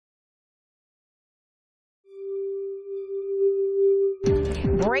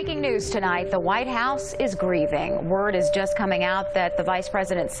Breaking news tonight, the White House is grieving. Word is just coming out that the vice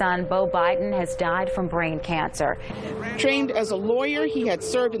president's son, Beau Biden, has died from brain cancer. Trained as a lawyer, he had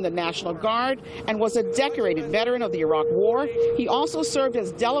served in the National Guard and was a decorated veteran of the Iraq War. He also served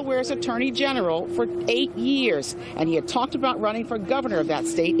as Delaware's Attorney General for 8 years, and he had talked about running for governor of that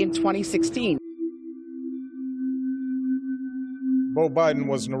state in 2016. Beau Biden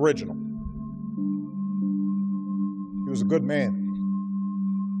was an original. He was a good man,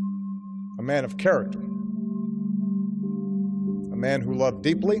 a man of character, a man who loved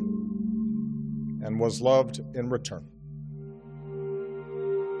deeply and was loved in return.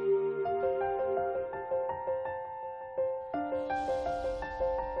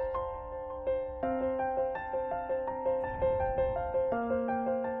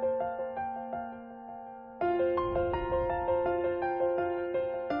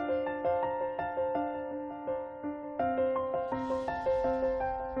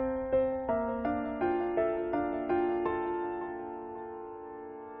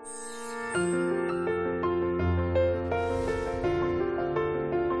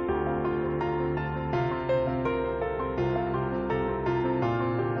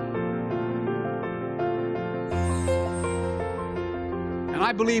 And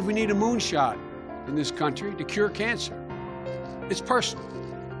I believe we need a moonshot in this country to cure cancer. It's personal.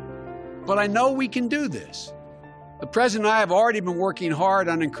 But I know we can do this. The President and I have already been working hard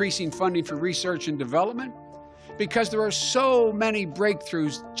on increasing funding for research and development because there are so many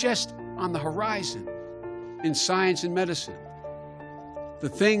breakthroughs just on the horizon in science and medicine. The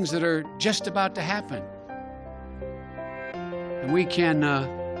things that are just about to happen. And we can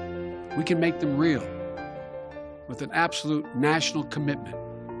make them real with an absolute national commitment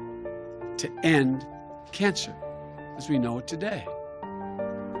to end cancer as we know it today.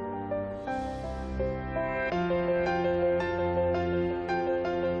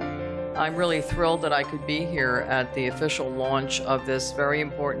 I'm really thrilled that I could be here at the official launch of this very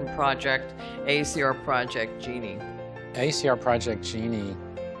important project, AACR Project Genie. AACR Project Genie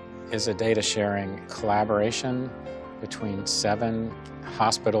is a data sharing collaboration between 7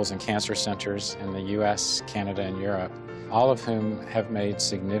 hospitals and cancer centers in the US, Canada, and Europe, all of whom have made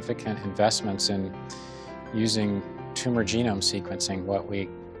significant investments in using tumor genome sequencing, what we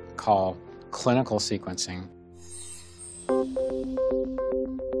call clinical sequencing.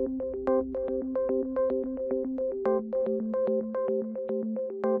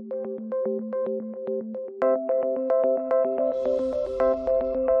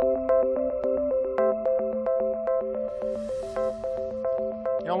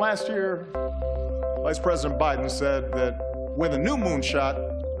 You know, last year, Vice President Biden said that with a new moonshot,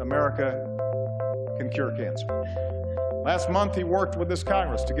 America can cure cancer. Last month, he worked with this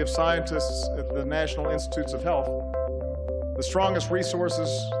Congress to give scientists at the National Institutes of Health the strongest resources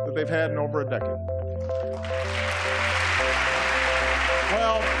that they've had in over a decade.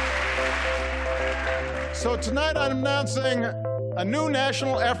 Well, so tonight I'm announcing a new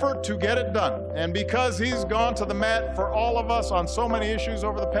national effort to get it done. And because he's gone to the mat for all of us on so many issues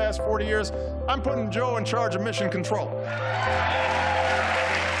over the past 40 years, I'm putting Joe in charge of mission control.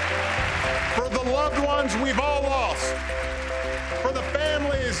 For the loved ones we've all lost, for the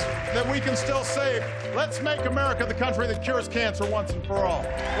families that we can still save, let's make America the country that cures cancer once and for all.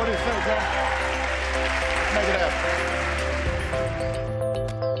 What do you think, Joe? Let's make it happen.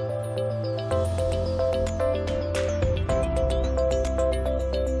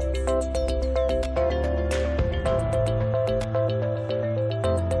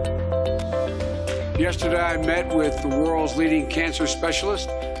 Yesterday, I met with the world's leading cancer specialists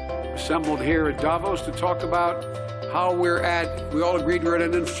assembled here at Davos to talk about how we all agreed we're at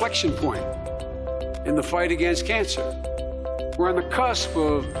an inflection point in the fight against cancer. We're on the cusp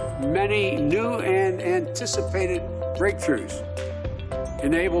of many new and anticipated breakthroughs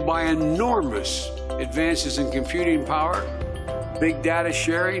enabled by enormous advances in computing power, big data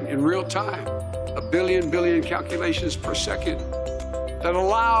sharing in real time, a billion calculations per second that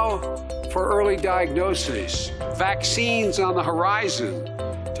allow for early diagnosis, vaccines on the horizon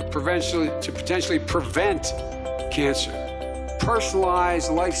to potentially prevent cancer, personalized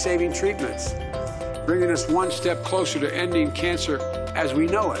life-saving treatments, bringing us one step closer to ending cancer as we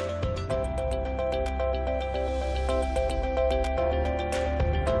know it.